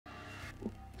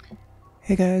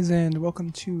Hey guys, and welcome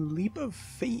to Leap of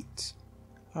Fate.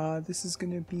 This is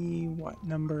going to be, what,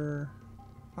 number...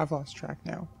 I've lost track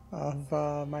now,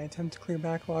 of my attempt to clear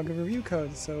backlog of review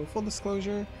codes. So, full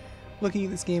disclosure, looking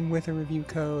at this game with a review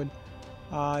code,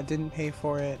 didn't pay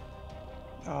for it,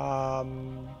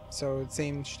 so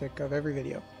same shtick of every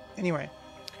video. Anyway,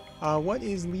 what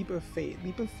is Leap of Fate?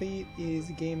 Leap of Fate is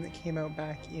a game that came out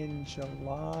back in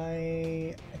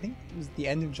July, I think it was the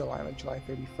end of July, like July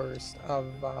 31st of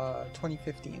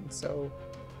 2015, so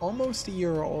almost a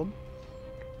year old.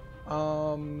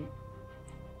 And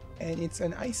it's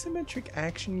an isometric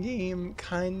action game,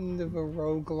 kind of a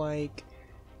roguelike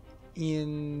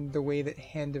in the way that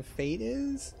Hand of Fate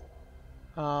is.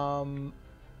 And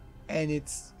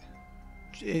it's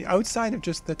outside of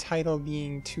just the title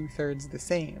being two-thirds the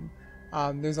same,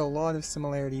 there's a lot of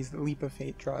similarities that Leap of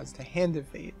Fate draws to Hand of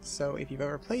Fate. So if you've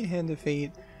ever played Hand of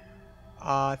Fate,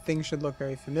 things should look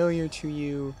very familiar to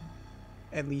you,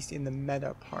 at least in the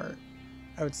meta part,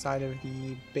 outside of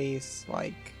the base,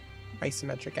 like,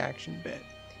 isometric action bit.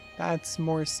 That's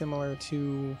more similar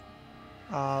to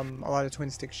a lot of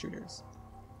twin-stick shooters.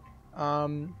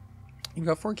 You've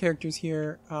got 4 characters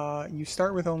here. You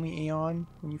start with only Aeon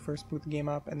when you first boot the game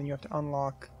up, and then you have to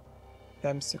unlock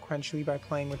them sequentially by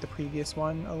playing with the previous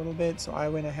one a little bit. So I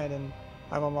went ahead and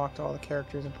I've unlocked all the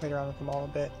characters and played around with them all a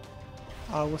bit.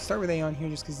 We'll start with Aeon here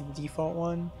just because it's the default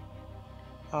one.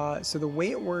 So the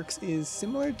way it works is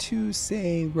similar to,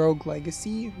 say, Rogue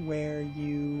Legacy, where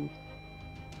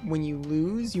when you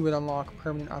lose, you would unlock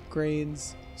permanent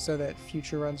upgrades so that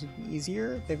future runs would be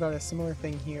easier. They've got a similar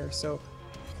thing here. So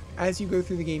as you go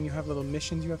through the game, you have little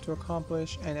missions you have to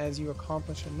accomplish, and as you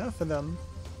accomplish enough of them,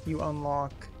 you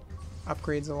unlock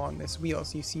upgrades along this wheel.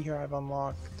 So you see here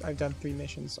I've done 3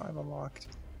 missions, so I've unlocked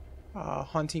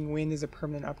Haunting Wind is a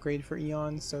permanent upgrade for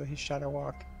Aeon, so his Shadow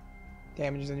Walk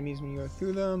damages enemies when you go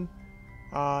through them.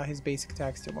 His basic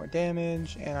attacks do more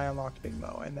damage, and I unlocked Big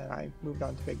Mo, and then I moved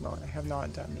on to Big Mo, and I have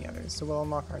not done the others. So we'll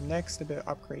unlock our next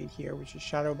upgrade here, which is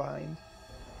Shadow Bind,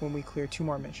 when we clear 2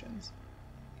 more missions.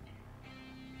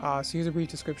 So here's a brief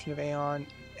description of Aeon.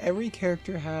 Every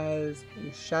character has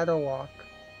a Shadow Walk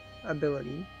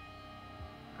ability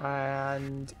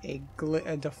and a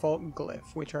default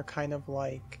glyph, which are kind of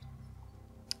like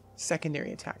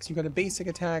secondary attacks. You've got a basic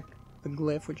attack, the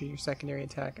glyph, which is your secondary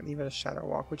attack, and you've got a Shadow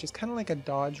Walk, which is kind of like a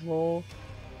dodge roll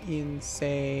in,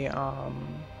 say,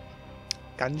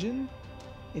 Gungeon.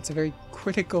 It's a very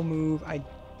critical move.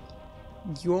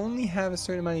 You only have a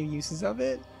certain amount of uses of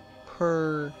it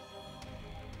per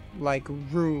like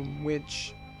room,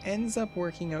 which ends up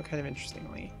working out kind of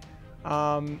interestingly.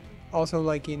 Also,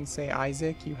 like in, say,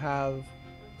 Isaac, you have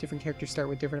different characters start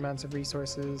with different amounts of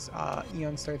resources.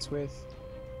 Aeon starts with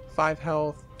 5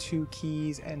 health, 2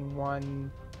 keys, and 1,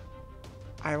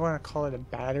 I want to call it a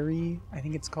battery. I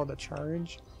think it's called a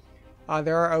charge.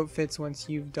 There are outfits once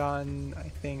you've done, I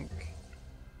think,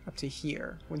 up to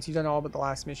here. Once you've done all but the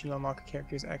last mission, you unlock a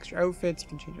character's extra outfits. You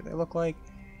can change what they look like.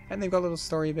 And they've got little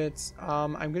story bits.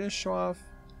 I'm going to show off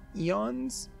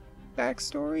Aeon's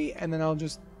backstory, and then I'll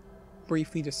just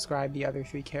briefly describe the other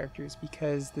 3 characters,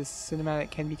 because this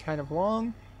cinematic can be kind of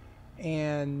long,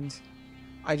 and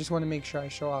I just want to make sure I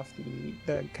show off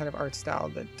the kind of art style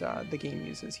that the game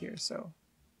uses here. So,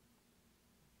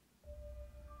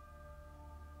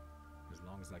 as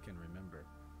long as I can remember,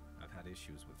 I've had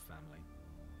issues with family.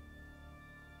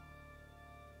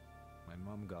 My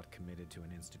mom got committed to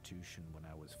an institution when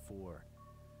I was 4,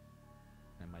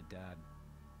 and my dad,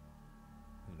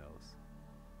 who knows.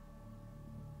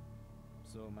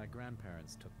 So my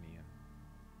grandparents took me in.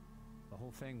 The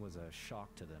whole thing was a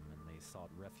shock to them, and they sought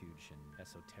refuge in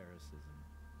esotericism.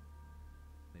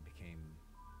 They became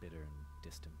bitter and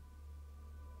distant.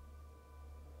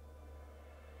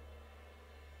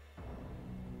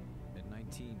 At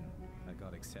 19, I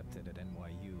got accepted at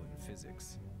NYU in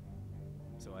physics.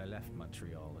 So I left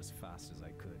Montreal as fast as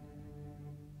I could,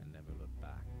 and never looked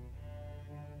back.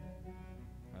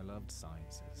 I loved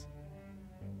sciences,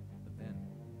 but then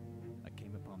I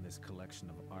came upon this collection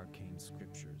of arcane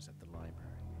scriptures at the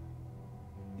library.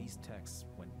 These texts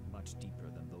went much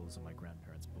deeper than those on my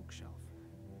grandparents' bookshelf.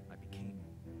 I became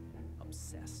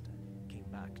obsessed and came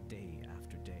back day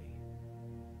after day.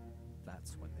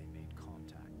 That's when they made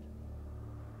contact.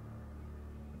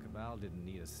 The Cabal didn't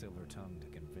need a silver tongue to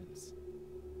convince.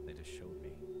 They just showed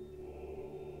me.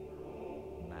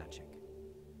 Magic.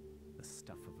 The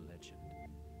stuff of legend.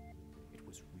 It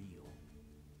was real.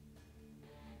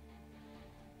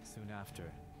 Soon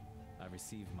after, I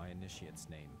received my initiate's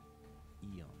name,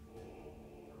 Aeon.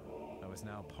 I was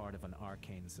now part of an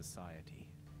arcane society.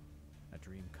 A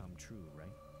dream come true,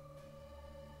 right?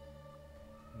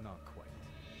 Not quite.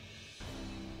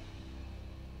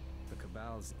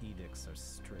 Cabal's edicts are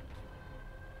strict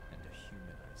and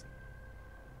dehumanizing.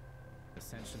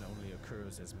 Ascension only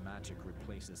occurs as magic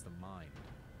replaces the mind,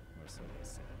 or so they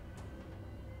said.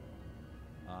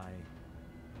 I,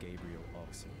 Gabriel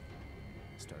Oxy,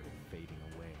 started fading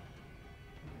away.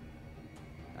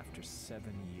 After 7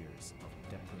 years of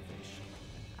deprivation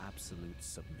and absolute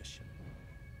submission,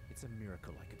 it's a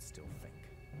miracle I could still think.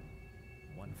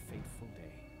 One fateful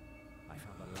day, I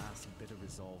found the last bit of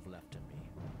resolve left in me,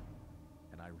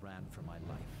 and I ran for my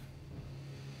life.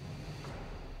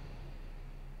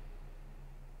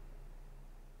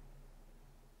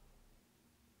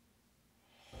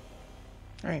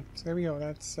 Alright, so there we go.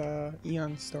 That's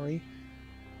Eon's story.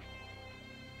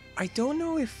 I don't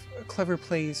know if Clever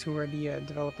Plays, who are the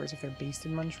developers, if they're based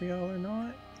in Montreal or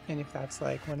not, and if that's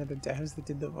like one of the devs that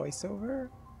did the voiceover.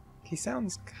 He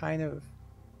sounds kind of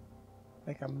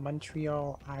like a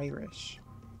Montreal Irish.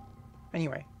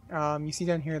 Anyway, you see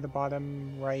down here at the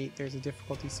bottom right, there's a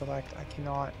difficulty select. I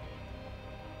cannot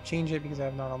change it because I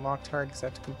have not unlocked hard because I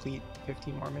have to complete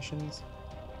 15 more missions.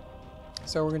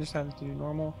 So we're going to just have to do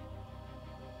normal.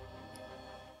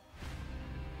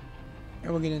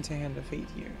 And we'll get into Hand of Fate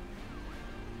here.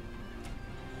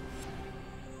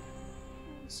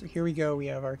 So here we go, we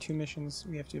have our 2 missions.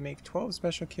 We have to make 12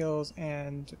 special kills,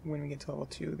 and when we get to level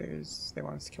 2, they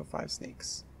want us to kill 5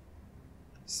 snakes.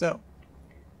 So,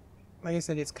 like I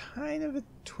said, it's kind of a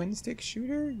twin-stick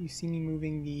shooter. You see me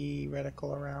moving the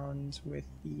reticle around with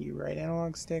the right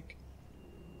analog stick.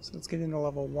 So let's get into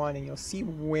level 1, and you'll see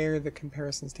where the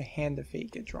comparisons to Hand of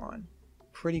Fate get drawn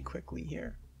pretty quickly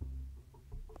here.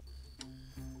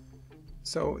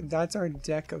 So that's our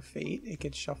deck of fate. It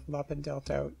gets shuffled up and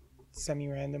dealt out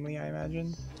semi-randomly, I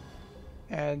imagine.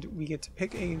 And we get to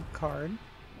pick a card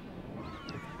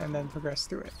and then progress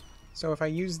through it. So if I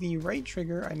use the right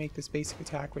trigger, I make this basic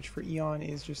attack, which for Eon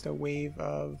is just a wave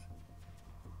of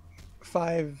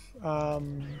 5, I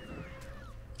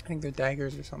think they're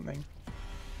daggers or something,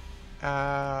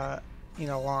 in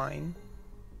a line.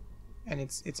 And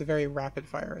it's a very rapid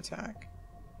fire attack.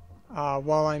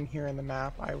 While I'm here in the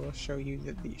map, I will show you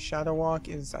that the Shadow Walk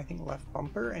is, I think, left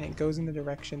bumper, and it goes in the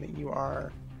direction that you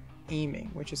are aiming,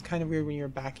 which is kind of weird when you're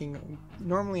backing.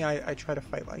 Normally I try to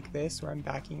fight like this, where I'm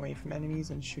backing away from enemies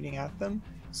and shooting at them,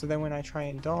 so then when I try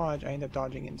and dodge, I end up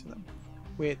dodging into them,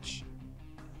 which,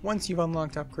 once you've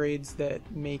unlocked upgrades that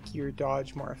make your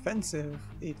dodge more offensive,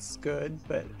 it's good,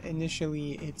 but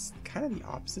initially it's kind of the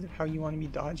opposite of how you want to be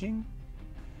dodging.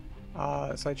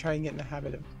 So I try and get in the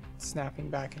habit of snapping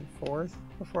back and forth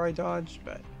before I dodge,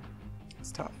 but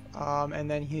it's tough. And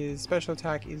then his special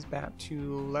attack is back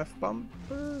to left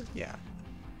bumper, yeah.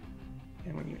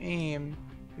 And when you aim,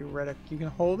 your reticle, you can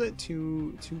hold it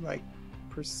to like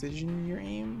precision your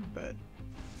aim, but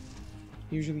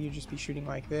usually you'd just be shooting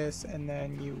like this, and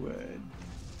then you would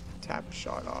tap a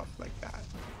shot off like that.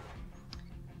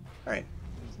 Alright,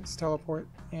 let's teleport,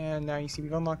 and now you see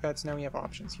we've unlocked that, so now we have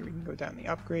options here. We can go down the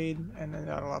upgrade, and then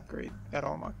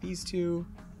that'll unlock these 2,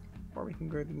 or we can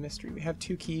go to the mystery. We have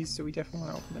 2 keys, so we definitely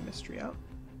want to open the mystery up.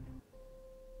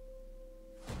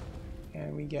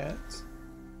 And we get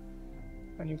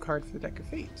a new card for the deck of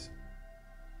fate.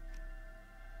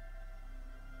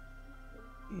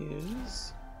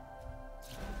 Is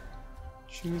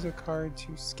choose a card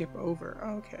to skip over.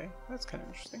 Oh, okay, that's kind of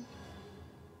interesting.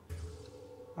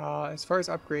 As far as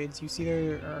upgrades, you see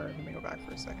let me go back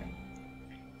for a second.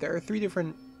 There are 3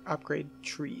 different upgrade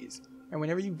trees, and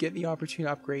whenever you get the opportune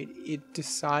upgrade, it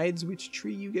decides which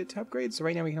tree you get to upgrade. So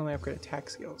right now we can only upgrade attack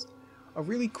skills. A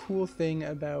really cool thing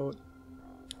about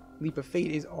Leap of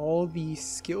Fate is all the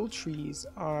skill trees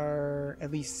are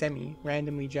at least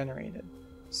semi-randomly generated.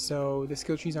 So the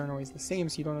skill trees aren't always the same,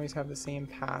 so you don't always have the same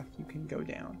path you can go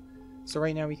down. So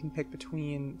right now we can pick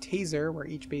between Taser, where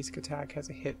each basic attack has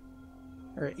a hit,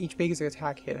 or each basic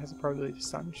attack hit has a probability of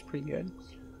stun, which is pretty good.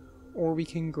 Or we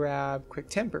can grab Quick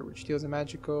Temper, which deals a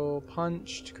magical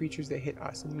punch to creatures that hit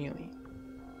us in melee.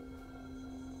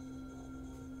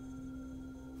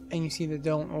 And you see they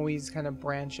don't always kind of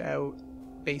branch out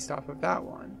based off of that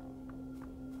one.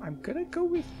 I'm gonna go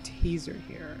with Taser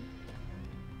here,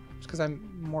 just because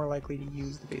I'm more likely to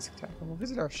use the basic attack. And we'll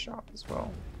visit our shop as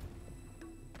well.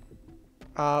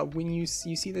 When you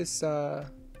see this, I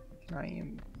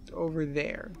am over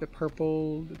there, the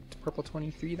purple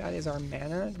 23, that is our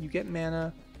mana. You get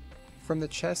mana from the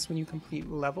chest when you complete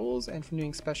levels and from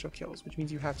doing special kills, which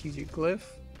means you have to use your glyph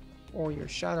or your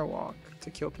shadow walk to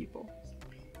kill people.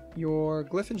 Your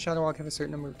glyph and shadow walk have a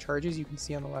certain number of charges. You can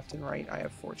see on the left and right I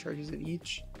have 4 charges at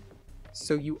each,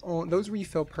 so those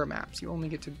refill per map, so you only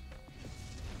get to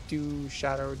do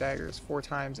Shadow Daggers 4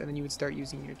 times, and then you would start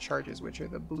using your charges, which are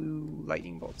the blue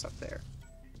lightning bolts up there.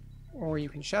 Or you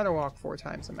can Shadow Walk 4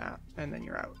 times the map, and then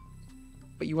you're out.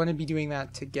 But you want to be doing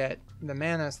that to get the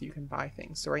mana so you can buy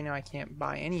things. So right now I can't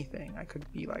buy anything. I could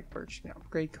be like purchasing an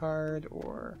upgrade card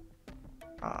or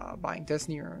buying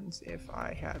Destiny Runes if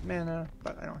I had mana,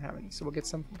 but I don't have any. So we'll get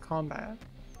some from combat,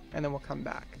 and then we'll come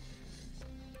back.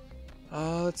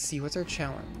 Let's see, what's our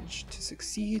challenge? To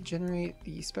succeed, generate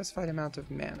the specified amount of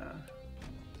mana.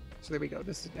 So there we go.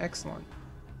 This is an excellent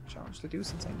challenge to do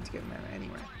since I need to get mana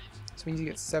anyway. So we need to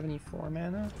get 74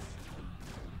 mana.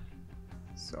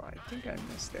 So I think I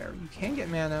missed there. You can get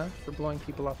mana for blowing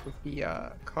people up with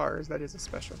the cars. That is a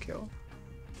special kill.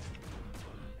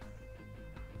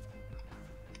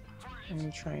 I'm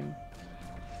going to try and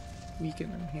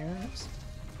weaken them here. Oops.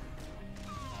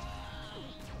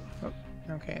 Oh,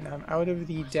 okay, now I'm out of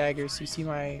the daggers. So you see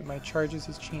my charges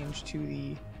has changed to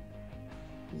the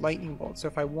lightning bolt. So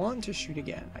if I want to shoot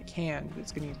again, I can, but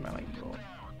it's going to use my lightning bolt.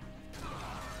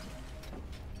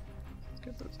 Let's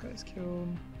get those guys killed.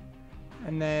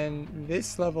 And then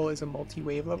this level is a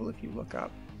multi-wave level if you look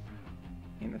up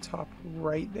in the top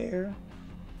right there.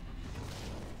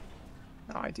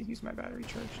 Oh, I did use my battery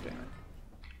charge, damn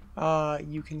it.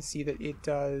 You can see that it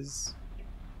does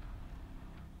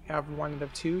have one of the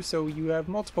two, so you have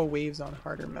multiple waves on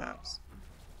harder maps.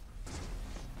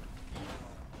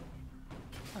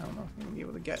 I don't know if I'm going to be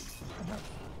able to get enough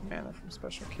mana from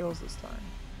special kills this time.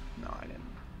 No, I didn't.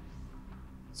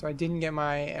 So I didn't get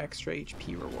my extra HP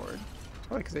reward.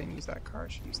 Probably because I didn't use that card.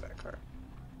 I should use that card.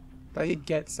 But I did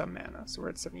get some mana, so we're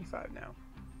at 75 now.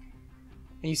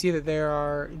 And you see that there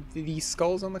are these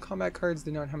skulls on the combat cards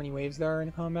denote how many waves there are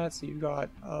in combat. So you've got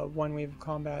 1 wave of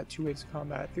combat, 2 waves of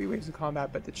combat, 3 waves of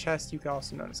combat, but the chest you can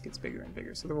also notice gets bigger and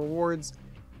bigger. So the rewards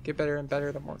get better and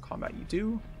better the more combat you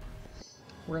do.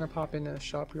 We're going to pop into the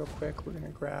shop real quick. We're going to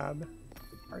grab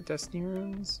our Destiny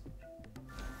Runes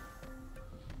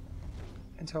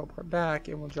and teleport back,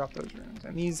 and we'll drop those runes.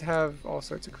 And these have all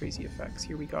sorts of crazy effects.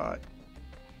 Here we got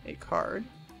a card.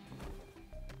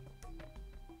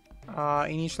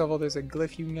 In each level there's a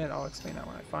glyph you can get. I'll explain that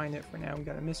when I find it. For now we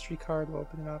got a mystery card. We'll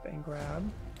open it up and grab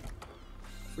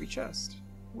a free chest,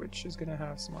 which is going to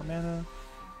have some more mana,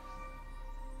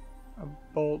 a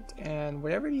bolt, and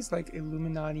whatever these like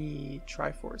Illuminati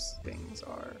Triforce things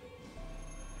are.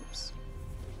 Oops.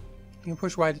 You can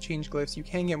push Y to change glyphs. You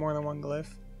can get more than one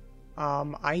glyph.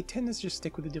 I tend to just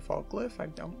stick with the default glyph. I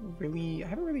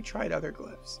haven't really tried other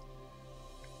glyphs.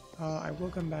 I will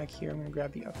come back here. I'm going to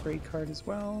grab the upgrade card as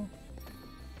well.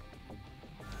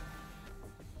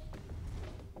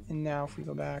 And now if we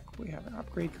go back, we have an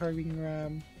upgrade card we can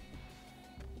grab.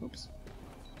 Oops.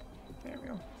 There we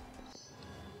go.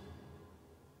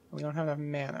 We don't have enough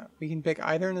mana. We can pick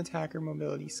either an attack or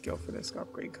mobility skill for this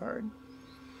upgrade card.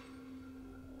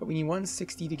 But we need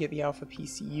 160 to get the alpha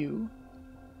PCU,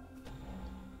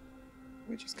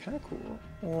 which is kind of cool.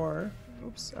 Or,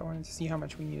 oops, I wanted to see how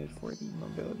much we needed for the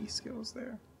mobility skills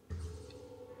there.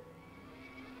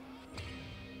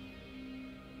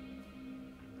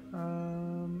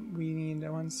 We need a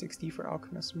 160 for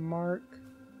Alchemist Mark.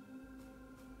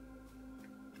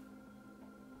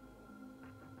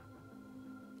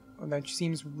 Oh, that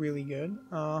seems really good.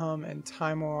 And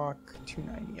Time Walk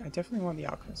 290. I definitely want the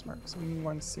Alchemist Mark, so we need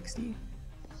 160.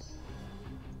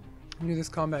 Do this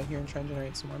combat here and try and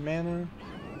generate some more mana.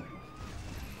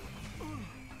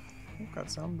 I've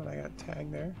got some, but I got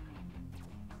tagged there.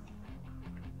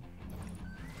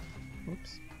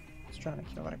 Oops. Just trying to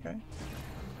kill that guy.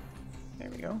 There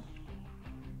we go.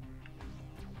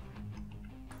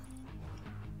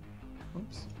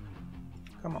 Oops.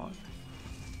 Come on.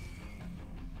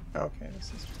 Okay,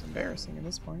 this is just embarrassing at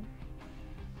this point.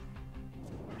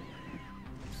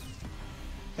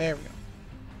 There we go.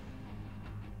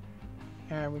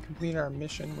 And we completed our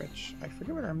mission, which I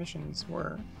forget what our missions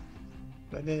were,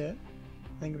 but I did it.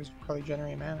 I think it was probably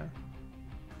generate mana.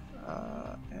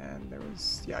 And there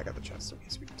was, yeah, I got the chest, okay,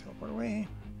 so we can teleport away.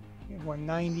 We have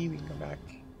 190, we can go back.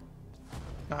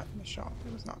 Not in the shop,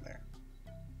 it was not there.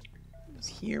 It was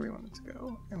here we wanted to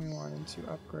go, and we wanted to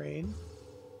upgrade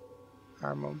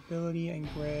our mobility and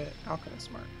get Alchemist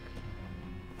Mark,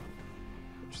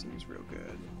 which seems real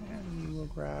good. And we will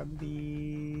grab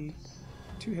the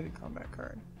two-headed combat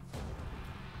card.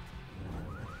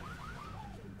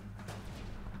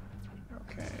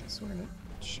 Okay, so we're gonna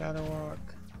Shadow Walk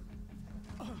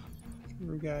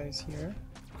through guys here,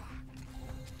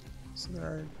 so that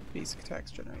our basic attacks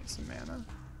generate some mana.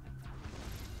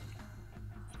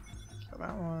 Kill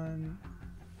that one.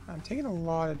 I'm taking a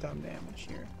lot of dumb damage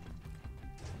here.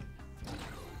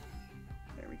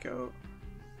 There we go.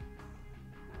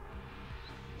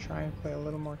 try and play a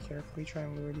little more carefully, try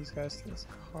and lure these guys to this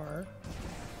car.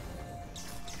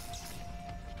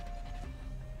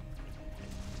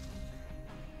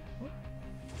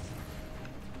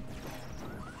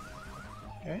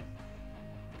 Okay.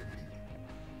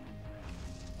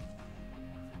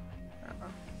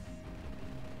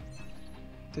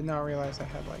 Did not realize I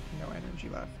had like no energy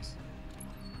left.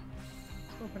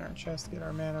 Let's open our chest to get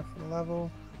our mana for the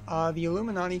level. The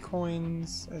Illuminati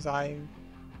coins, as I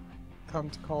come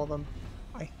to call them,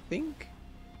 I think...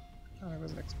 Oh, there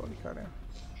was an exploding card there.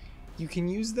 You can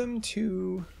use them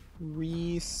to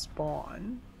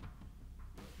respawn.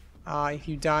 If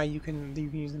you die, you can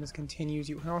use them as continues.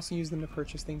 You can also use them to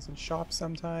purchase things in shops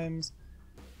sometimes.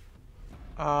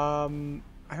 I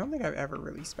don't think I've ever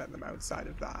really spent them outside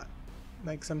of that.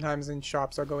 Like sometimes in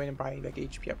shops I'll go in and buy like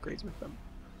HP upgrades with them.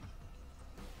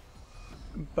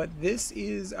 But this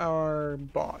is our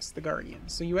boss, the Guardian.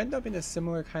 So you end up in a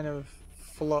similar kind of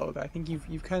flow that I think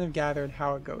you've kind of gathered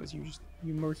how it goes. You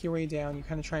work your way down, you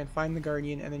kind of try and find the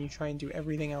Guardian, and then you try and do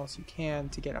everything else you can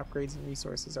to get upgrades and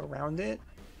resources around it.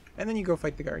 And then you go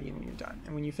fight the Guardian when you're done.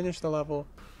 And when you finish the level,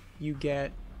 you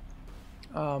get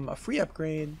a free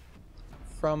upgrade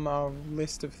from a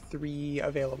list of 3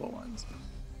 available ones.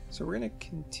 So we're going to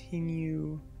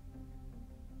continue...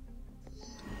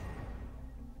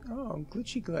 Oh,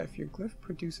 glitchy glyph. Your glyph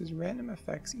produces random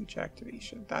effects each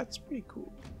activation. That's pretty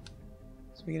cool.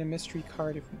 So we get a mystery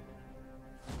card if we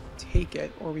take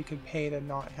it, or we could pay to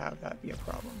not have that be a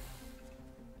problem.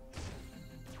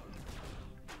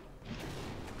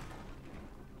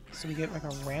 So we get like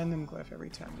a random glyph every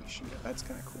time we shoot it. That's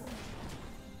kind of cool.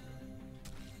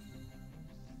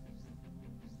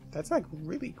 That's like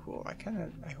really cool.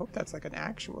 I hope that's like an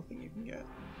actual thing you can get.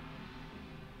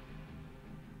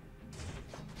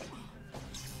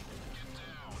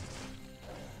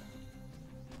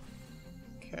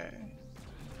 Okay.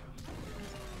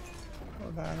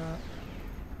 Pull that up.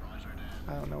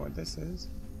 I don't know what this is.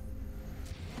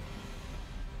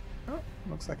 Oh,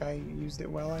 looks like I used it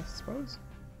well, I suppose.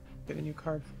 Get a new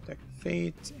card for Deck of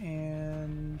Fate,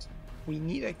 and we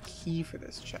need a key for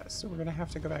this chest, so we're going to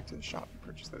have to go back to the shop and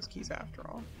purchase those keys after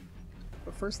all.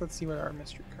 But first, let's see what our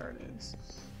mystery card is.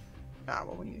 Ah,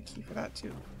 well, we need a key for that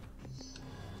too.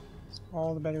 So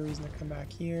all the better reason to come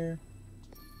back here.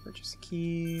 Purchase a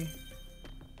key.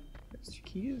 There's 2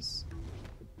 keys.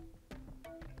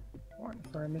 1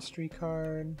 for a mystery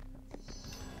card.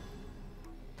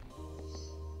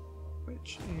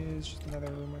 Which is just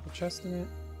another room with a chest in it.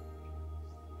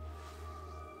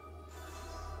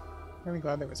 Really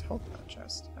glad there was health in that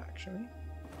chest, actually.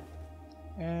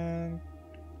 And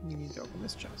we need to open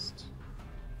this chest.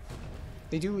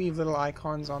 They do leave little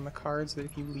icons on the cards that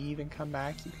if you leave and come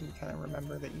back, you can kind of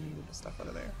remember that you needed the stuff out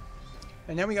of there.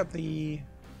 And now we got the...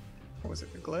 What was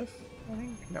it? The glyph, I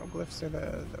think? No, glyphs are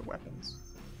the weapons.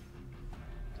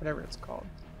 Whatever it's called.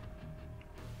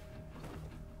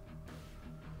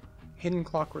 Hidden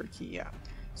clockwork key, yeah.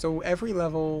 So every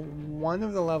level, one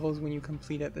of the levels when you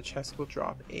complete it, the chest will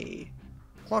drop a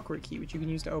clockwork key, which you can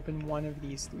use to open one of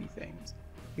these 3 things.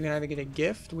 You can either get a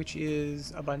gift, which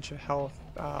is a bunch of health,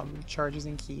 charges,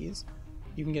 and keys.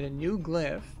 You can get a new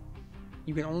glyph.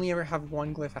 You can only ever have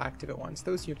 1 glyph active at once,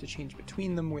 though, so you have to change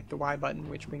between them with the Y button,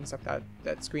 which brings up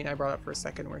that screen I brought up for a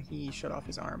second where he shut off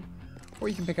his arm. Or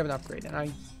you can pick up an upgrade, and I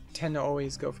tend to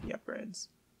always go for the upgrades.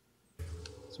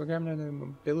 So we're grabbing another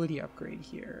mobility upgrade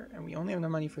here, and we only have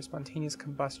enough money for spontaneous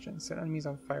combustion. Set enemies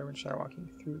on fire when shadow walking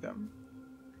through them.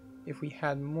 If we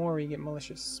had more, we get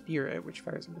malicious spirit, which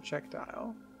fires a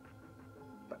projectile.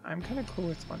 But I'm kind of cool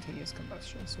with spontaneous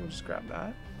combustion, so we'll just grab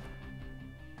that.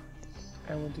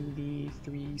 And we'll do the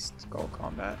 3 skull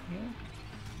combat here.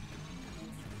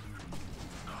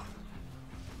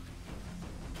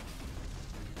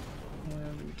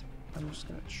 And I'm just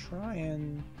gonna try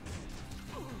and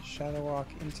shadow walk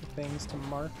into things to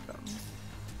mark them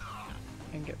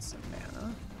and get some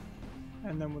mana,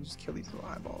 and then we'll just kill these little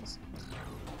eyeballs.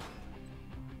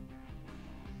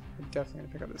 We're definitely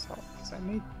gonna pick up this health because I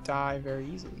may die very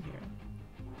easily here.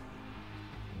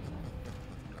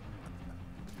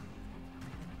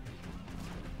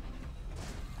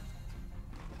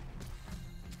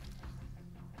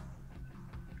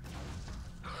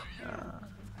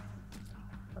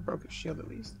 I broke his shield at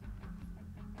least.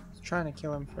 Trying to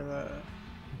kill him for the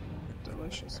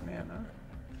delicious mana.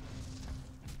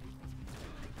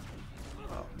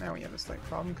 Well, now we have a slight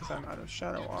problem because I'm out of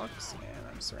shadow walks and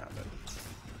I'm surrounded. So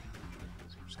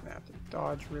we're just gonna have to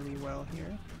dodge really well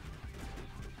here.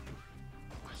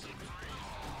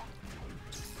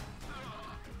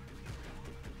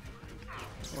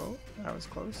 Whoa, that was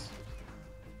close.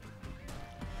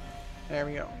 There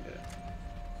we go, we did it.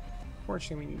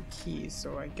 unfortunately we need keys,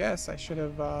 so I guess I should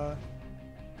have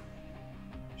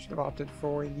opted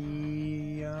for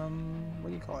the what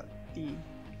do you call it?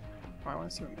 Oh, I want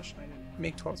to see what mission I did.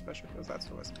 Make 12 special kills. That's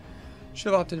what it was.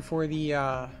 Should have opted for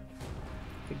the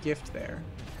gift there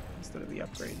instead of the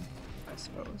upgrade, I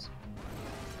suppose.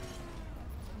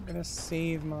 I'm gonna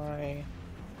save my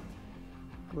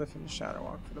Glyph and Shadow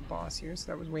Walk for the boss here. So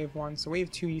that was wave 1. So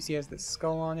wave 2, you see, has this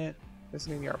skull on it. This is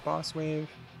gonna be our boss wave.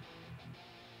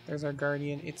 There's our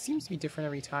Guardian. It seems to be different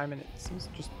every time, and it seems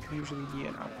to just usually be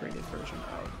an upgraded version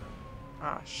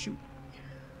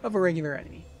of a regular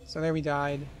enemy. So there we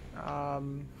died.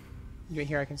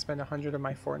 Here I can spend 100 of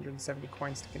my 470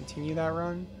 coins to continue that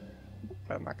run,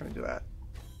 but I'm not going to do that.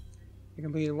 We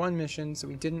completed 1 mission, so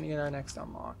we didn't get our next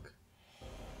unlock.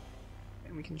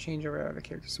 And we can change over other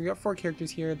characters. So we got 4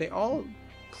 characters here. They all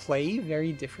play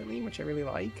very differently, which I really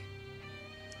like.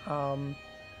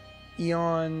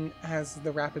 Eon has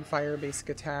the rapid fire basic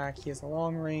attack. He has a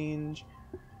long range,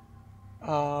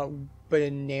 but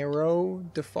a narrow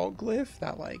default glyph,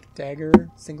 that like dagger,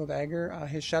 single dagger.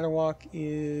 His Shadow Walk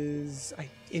is, I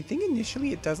think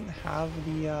initially it doesn't have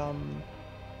the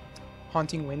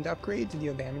Haunting Wind upgrade to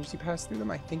deal damage as you pass through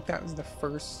them. I think that was the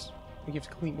first, like you have to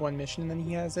complete 1 mission and then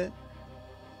he has it.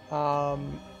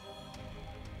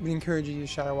 We encourage you to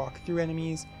Shadow Walk through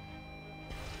enemies.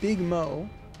 Big Mo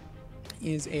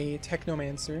is a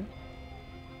Technomancer,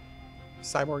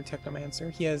 cyborg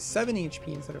Technomancer. He has 7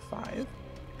 HP instead of 5.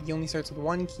 He only starts with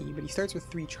 1 key, but he starts with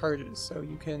 3 charges, so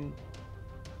you can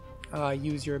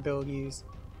use your abilities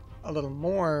a little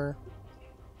more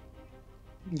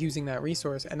using that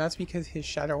resource, and that's because his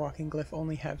Shadow Walking glyph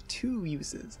only have 2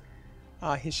 uses.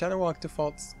 His Shadow Walk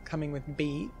defaults coming with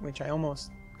Bait, which I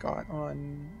almost got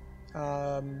on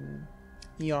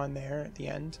Eon there at the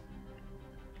end,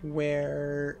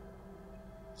 where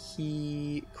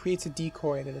he creates a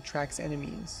decoy that attracts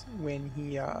enemies when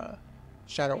he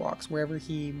Shadow Walks. Wherever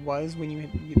he was when you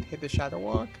hit the Shadow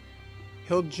Walk,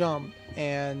 he'll jump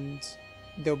and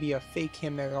there'll be a fake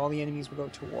him there that all the enemies will go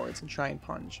towards and try and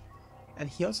punch. And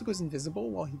he also goes invisible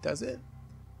while he does it,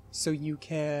 so you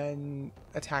can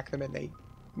attack them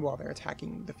while they're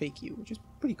attacking the fake you, which is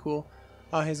pretty cool.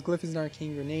 His glyph is an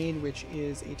Arcane Grenade, which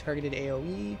is a targeted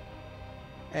AoE,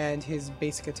 and his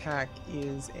basic attack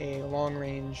is a long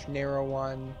range, narrow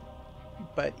one,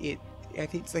 but I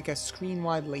think it's like a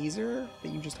screen-wide laser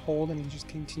that you just hold and he just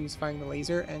continues firing the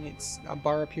laser, and a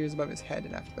bar appears above his head,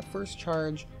 and after the first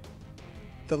charge,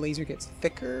 the laser gets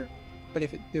thicker, but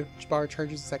if the bar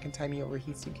charges the second time, he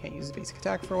overheats and you can't use his basic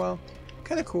attack for a while.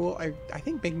 Kind of cool. I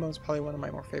think Big Mo is probably one of my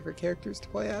more favorite characters to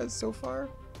play as so far,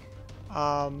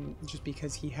 just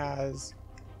because he has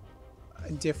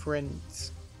a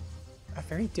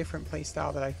very different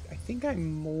playstyle that I think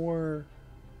I'm more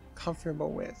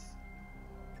comfortable with.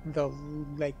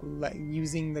 Like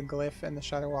using the glyph and the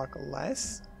Shadow Walk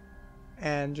less,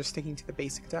 and just sticking to the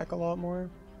basic attack a lot more.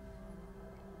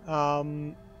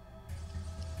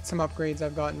 Some upgrades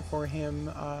I've gotten for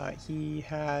him. He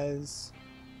has,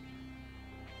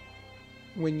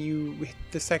 when you hit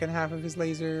the second half of his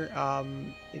laser,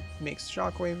 it makes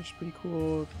shockwave, which is pretty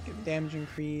cool. Get damage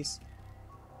increase,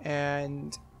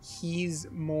 and he's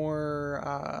more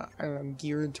I don't know,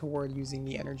 geared toward using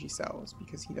the energy cells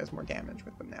because he does more damage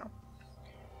with them now.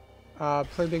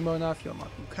 Play Big Mo enough, you'll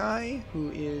unlock Yukai, who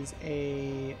is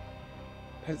a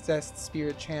possessed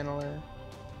spirit channeler.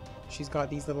 She's got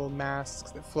these little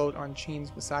masks that float on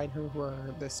chains beside her, who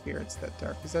are the spirits that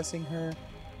are possessing her.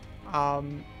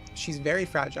 She's very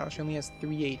fragile. She only has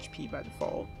 3 HP by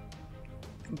default,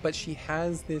 but she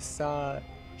has this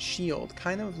shield,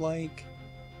 kind of like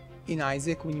in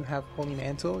Isaac when you have Holy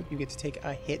Mantle, you get to take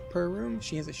a hit per room.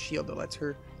 She has a shield that lets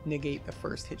her negate the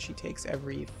first hit she takes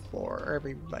every floor, or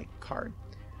every card.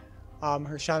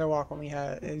 Her Shadow Walk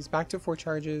is back to 4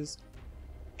 charges,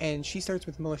 and she starts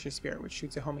with Malicious Spirit, which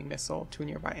shoots a homing missile to a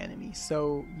nearby enemy.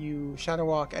 So you Shadow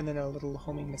Walk, and then a little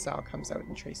homing missile comes out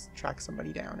and tracks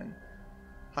somebody down and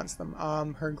hunts them.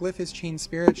 Her glyph is Chain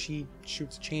Spirit. She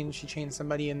shoots chains. She chains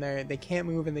somebody in there. They can't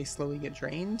move and they slowly get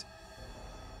drained.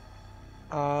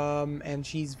 And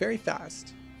she's very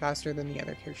fast, faster than the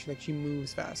other characters. She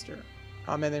moves faster.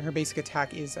 And then her basic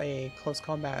attack is a close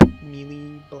combat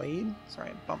melee blade. Sorry,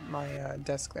 I bumped my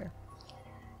desk there.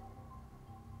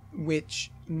 Which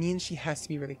means she has to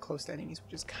be really close to enemies,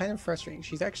 which is kind of frustrating.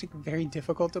 She's actually very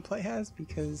difficult to play as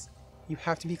because you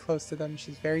have to be close to them.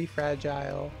 She's very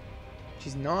fragile.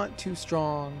 She's not too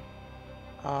strong.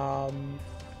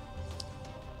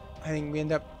 I think we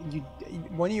end up,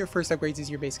 one of your first upgrades is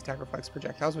your basic attack reflects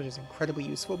projectiles, which is incredibly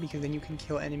useful because then you can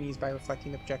kill enemies by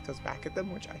reflecting the projectiles back at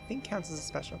them, which I think counts as a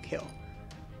special kill.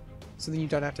 so then you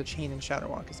don't have to chain and shadow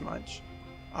walk as much.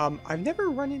 I've never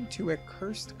run into a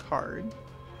cursed card,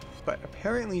 but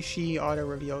apparently she auto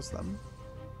reveals them.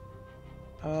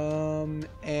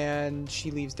 And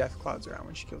she leaves death clouds around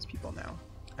when she kills people now.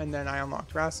 And then I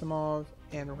unlocked Rasimov,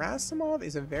 and Rasimov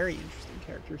is a very interesting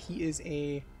character. He is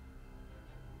a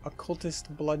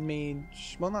occultist blood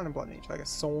mage, well, not a blood mage, like a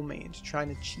soul mage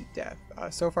trying to cheat death.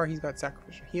 So far he's got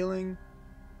sacrificial healing,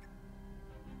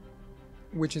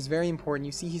 which is very important.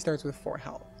 You see he starts with 4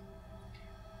 health.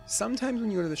 Sometimes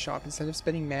when you go to the shop, instead of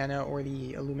spending mana or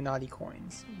the Illuminati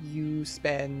coins, you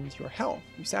spend your health,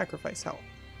 you sacrifice health.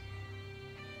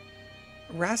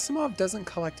 Rasimov doesn't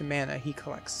collect mana, he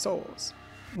collects souls.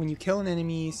 When you kill an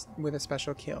enemy with a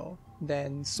special kill,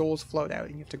 then souls float out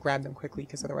and you have to grab them quickly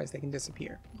because otherwise they can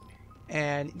disappear.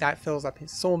 And that fills up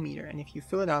his soul meter, and if you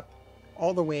fill it up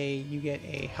all the way, you get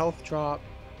a health drop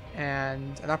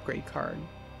and an upgrade card.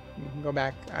 You can go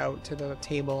back out to the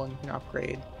table and you can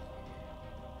upgrade.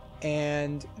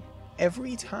 And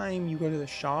every time you go to the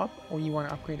shop or you want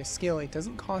to upgrade a skill, it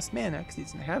doesn't cost mana because it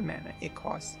doesn't have mana, it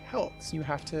costs health. So you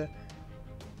have to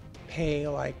pay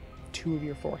like 2 of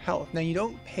your 4 health. Now you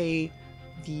don't pay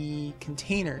the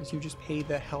containers, you just pay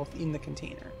the health in the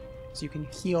container. So you can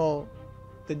heal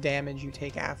the damage you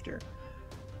take after.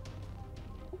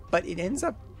 But it ends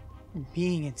up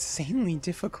being insanely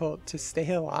difficult to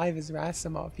stay alive as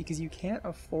Rasimov because you can't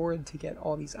afford to get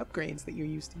all these upgrades that you're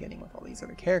used to getting with all these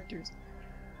other characters.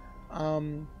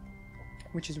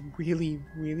 Which is really,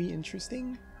 really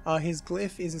interesting. His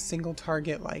glyph is a single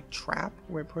target like trap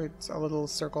where it puts a little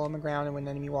circle on the ground, and when an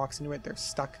enemy walks into it, they're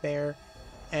stuck there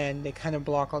and they kind of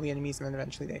block all the enemies and then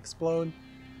eventually they explode.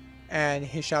 And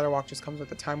his shadow walk just comes with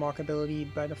the time walk ability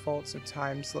by default, so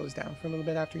time slows down for a little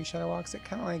bit after he shadow walks. It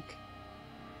kind of like,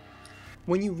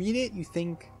 when you read it, you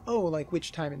think, oh, like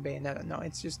Witch Time in Bayonetta. No,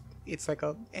 it's like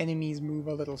enemies move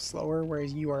a little slower,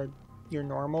 whereas you're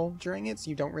normal during it, so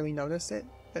you don't really notice that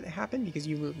it happened because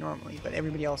you move normally, but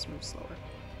everybody else moves slower.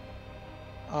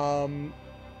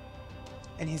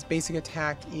 And his basic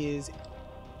attack is,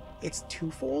 it's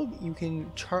twofold. You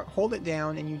can hold it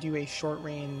down and you do a short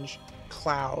range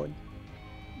cloud.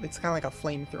 It's kind of like a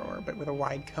flamethrower, but with a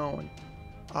wide cone,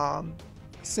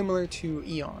 similar to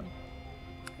Eon.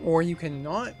 Or you can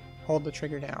not hold the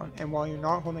trigger down, and while you're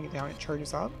not holding it down, it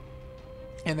charges up,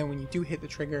 and then when you do hit the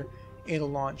trigger,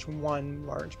 it'll launch one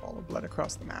large ball of blood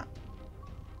across the map.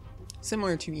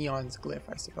 Similar to Eon's glyph,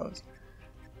 I suppose.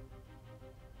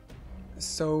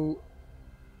 So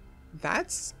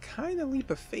that's kind of Leap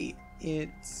of Fate.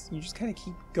 You just kind of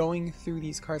keep going through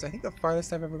these cards. I think the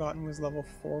farthest I've ever gotten was level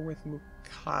 4 with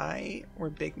Mukai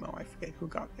or Big Mo. I forget who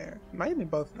got there. It might have been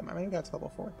both of them. I might have got to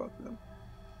level 4 with both of them.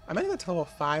 I might have got to level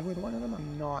 5 with one of them.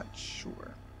 I'm not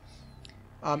sure.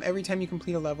 Every time you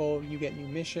complete a level, you get new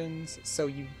missions. So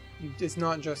it's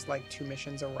not just like 2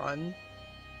 missions a run.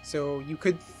 So you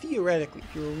could theoretically,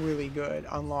 if you were really good,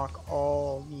 unlock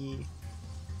all the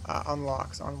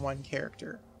unlocks on one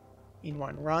character in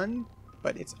one run,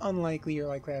 but it's unlikely. You're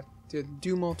likely to have to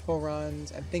do multiple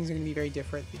runs, and things are going to be very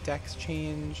different. The decks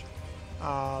change,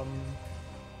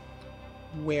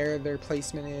 where their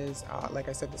placement is. Like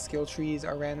I said, the skill trees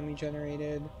are randomly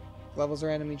generated, levels are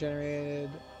randomly generated,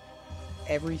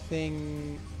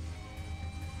 everything.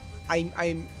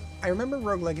 I remember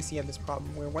Rogue Legacy had this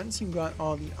problem where once you got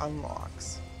all the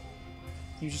unlocks,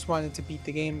 you just wanted to beat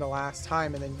the game the last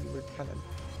time, and then you were kind of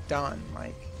done.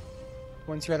 Like,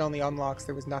 once you had all the unlocks,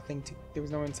 there was no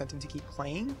incentive to keep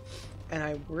playing. And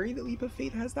I worry that Leap of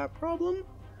Fate has that problem,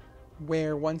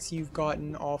 where once you've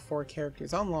gotten all 4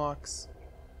 characters unlocks,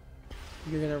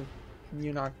 you're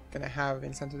not gonna have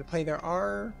incentive to play. There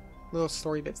are little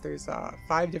story bits. There's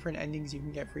 5 different endings you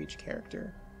can get for each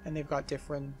character, and they've got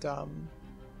different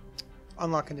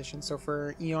unlock conditions. So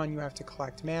for Eon, you have to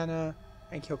collect mana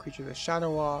and kill creatures with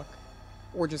Shadow Walk,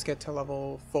 or just get to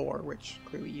level 4, which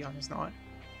clearly Eon is not.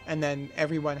 And then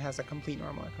everyone has a complete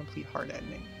normal, a complete hard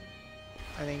ending.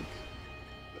 I think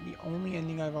the only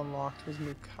ending I've unlocked was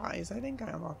Mukai's. I think I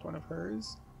unlocked one of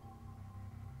hers.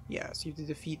 Yeah, so you have to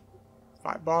defeat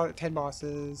 10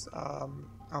 bosses,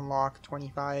 unlock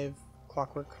 25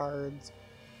 clockwork cards,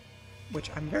 which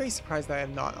I'm very surprised that I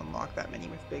have not unlocked that many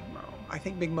with Big Mo. I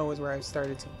think Big Mo is where I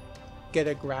started to get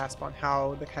a grasp on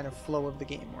how the kind of flow of the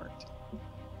game worked.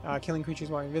 Killing creatures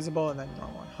while invisible, and then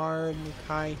normal and hard.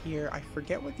 Mukai here. I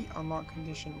forget what the unlock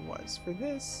condition was for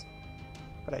this,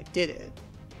 but I did it.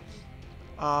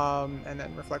 And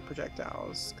then reflect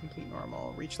projectiles, complete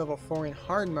normal. Reach level 4 in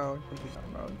hard mode, complete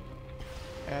normal mode.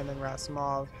 And then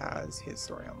Rasimov has his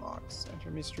story unlocks. Enter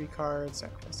mystery cards,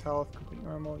 sacrifice health, complete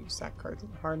normal. Use sack cards in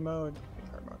hard mode, complete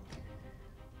hard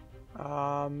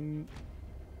mode.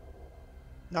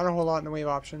 Not a whole lot in the way of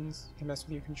options. You can mess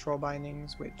with your control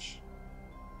bindings, which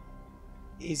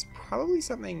is probably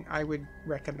something I would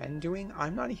recommend doing.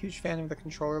 I'm not a huge fan of the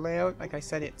controller layout. Like I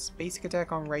said, it's basic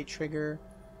attack on right trigger,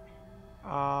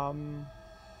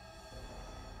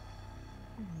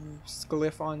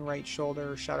 Glyph on right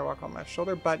shoulder, Shadow Walk on left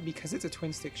shoulder, but because it's a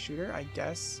twin stick shooter, I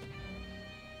guess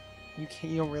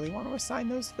you don't really want to assign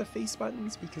those to the face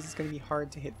buttons because it's going to be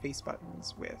hard to hit face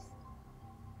buttons with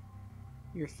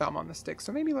your thumb on the stick.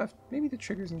 So maybe the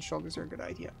triggers and shoulders are a good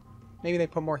idea. Maybe they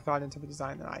put more thought into the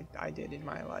design than I did in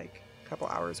my like couple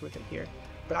hours with it here.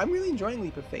 But I'm really enjoying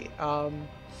Leap of Fate.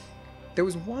 There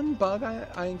was one bug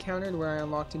I encountered where I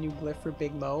unlocked a new glyph for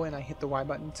Big Mo and I hit the Y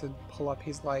button to pull up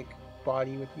his like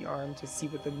body with the arm to see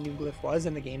what the new glyph was,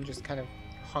 and the game just kind of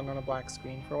hung on a black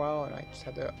screen for a while and I just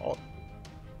had to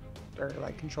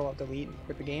Control Alt Delete and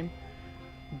quit the game.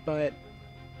 But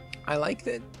I like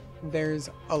that there's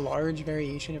a large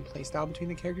variation in playstyle between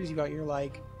the characters. You got your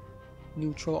like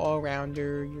neutral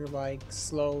all-rounder, your like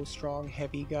slow, strong,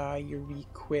 heavy guy, your weak,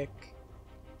 quick,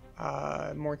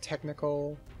 more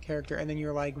technical character, and then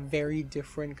you're like very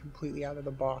different, completely out of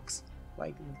the box,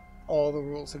 like all the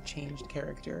rules have changed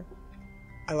character.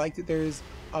 I like that there's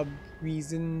like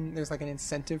an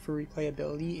incentive for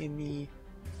replayability in the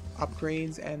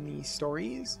upgrades and the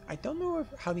stories. I don't know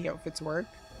how the outfits work,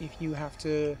 if you have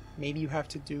to, maybe you have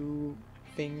to do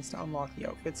things to unlock the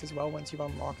outfits as well once you've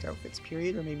unlocked outfits,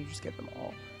 period, or maybe you just get them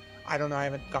all. I don't know, I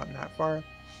haven't gotten that far.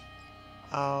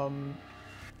 But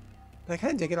I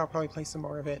kind of dig it. I'll probably play some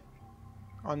more of it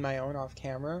on my own off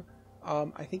camera.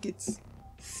 I think it's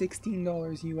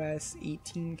 $16 US,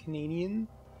 18 Canadian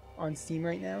on Steam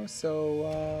right now,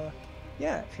 so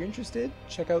yeah, if you're interested,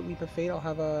 check out Leap of Fate. I'll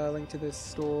have a link to this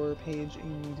store page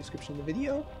in the description of the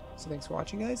video. So thanks for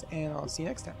watching, guys, and I'll see you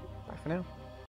next time. Bye for now.